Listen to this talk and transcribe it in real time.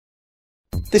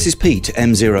This is Pete,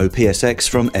 M0PSX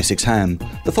from Essex Ham.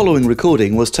 The following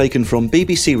recording was taken from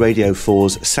BBC Radio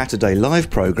 4's Saturday Live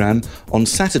programme on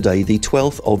Saturday the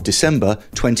 12th of December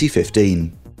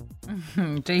 2015.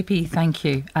 JP, thank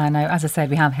you. Now, as I said,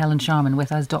 we have Helen Sharman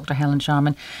with us, Dr. Helen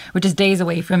Sharman. We're just days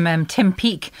away from Tim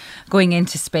Peake going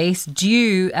into space,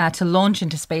 due to launch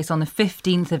into space on the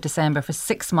 15th of December for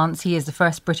 6 months. He is the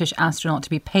first British astronaut to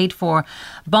be paid for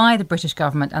by the British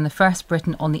government and the first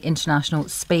Briton on the International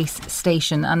Space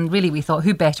Station. And really, we thought,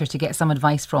 who better to get some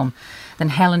advice from than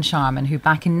Helen Sharman, who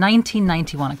back in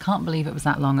 1991, I can't believe it was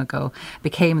that long ago,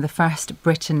 became the first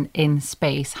Briton in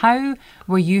space. How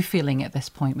were you feeling at this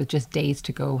point with just days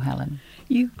to go, Helen?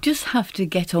 You just have to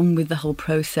get on with the whole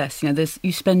process. You know,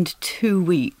 you spend 2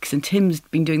 weeks, and Tim's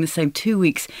been doing the same, 2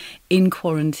 weeks in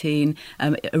quarantine,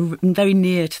 very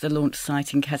near to the launch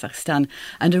site in Kazakhstan.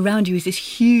 And around you is this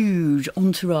huge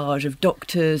entourage of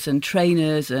doctors and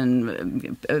trainers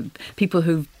and people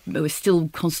who are still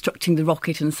constructing the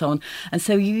rocket and so on. And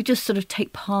so you just sort of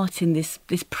take part in this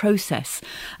process.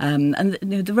 And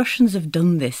the Russians have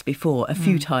done this before a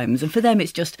few times. And for them,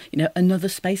 it's just, another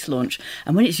space launch.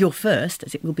 And when it's your first,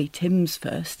 as it will be Tim's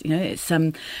first, it's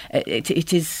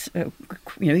it is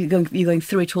you're going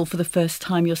through it all for the first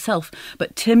time yourself.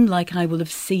 But Tim, like I, will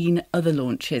have seen other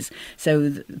launches.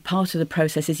 So part of the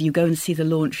process is you go and see the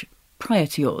launch prior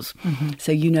to yours. Mm-hmm.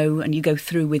 So and you go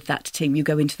through with that team, you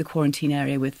go into the quarantine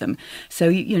area with them. So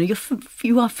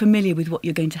you are familiar with what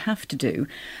you're going to have to do.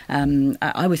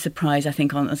 I was surprised, I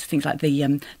think, on things like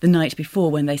the night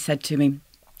before when they said to me,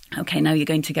 OK, now you're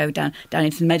going to go down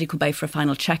into the medical bay for a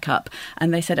final checkup.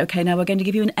 And they said, OK, now we're going to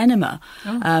give you an enema.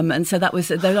 Oh. And so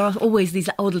there are always these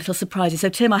odd little surprises. So,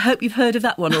 Tim, I hope you've heard of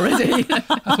that one already. I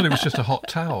thought it was just a hot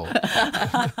towel.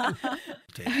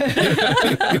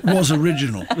 It was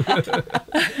original.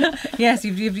 Yes,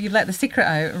 you've let the secret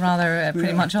out rather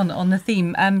pretty much on the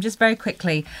theme. Just very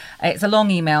quickly, it's a long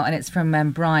email and it's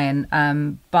from Brian,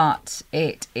 but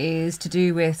it is to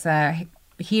do with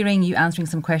hearing you answering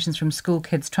some questions from school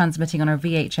kids transmitting on our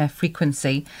VHF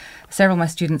frequency. Several of my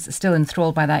students are still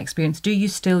enthralled by that experience. Do you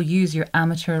still use your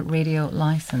amateur radio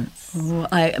licence?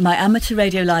 My amateur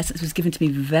radio licence was given to me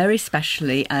very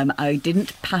specially. I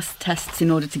didn't pass tests in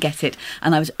order to get it,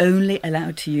 and I was only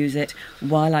allowed to use it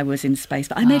while I was in space.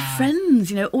 But I made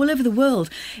friends, all over the world.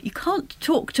 You can't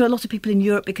talk to a lot of people in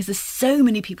Europe because there's so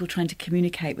many people trying to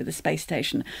communicate with the space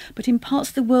station. But in parts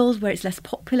of the world where it's less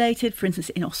populated, for instance,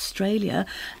 in Australia,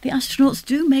 the astronauts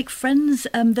do make friends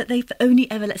that they've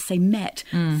only ever, let's say, met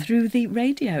through the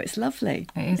radio. It's lovely.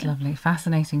 It is lovely.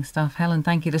 Fascinating stuff. Helen,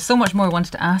 thank you. There's so much more I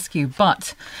wanted to ask you,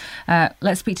 but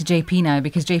let's speak to JP now,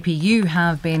 because JP, you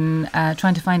have been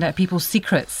trying to find out people's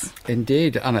secrets.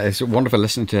 Indeed, and it's wonderful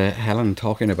listening to Helen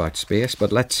talking about space,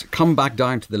 but let's come back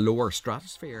down to the lower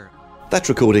stratosphere. That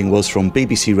recording was from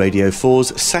BBC Radio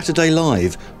 4's Saturday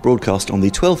Live, broadcast on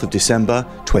the 12th of December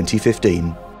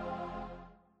 2015.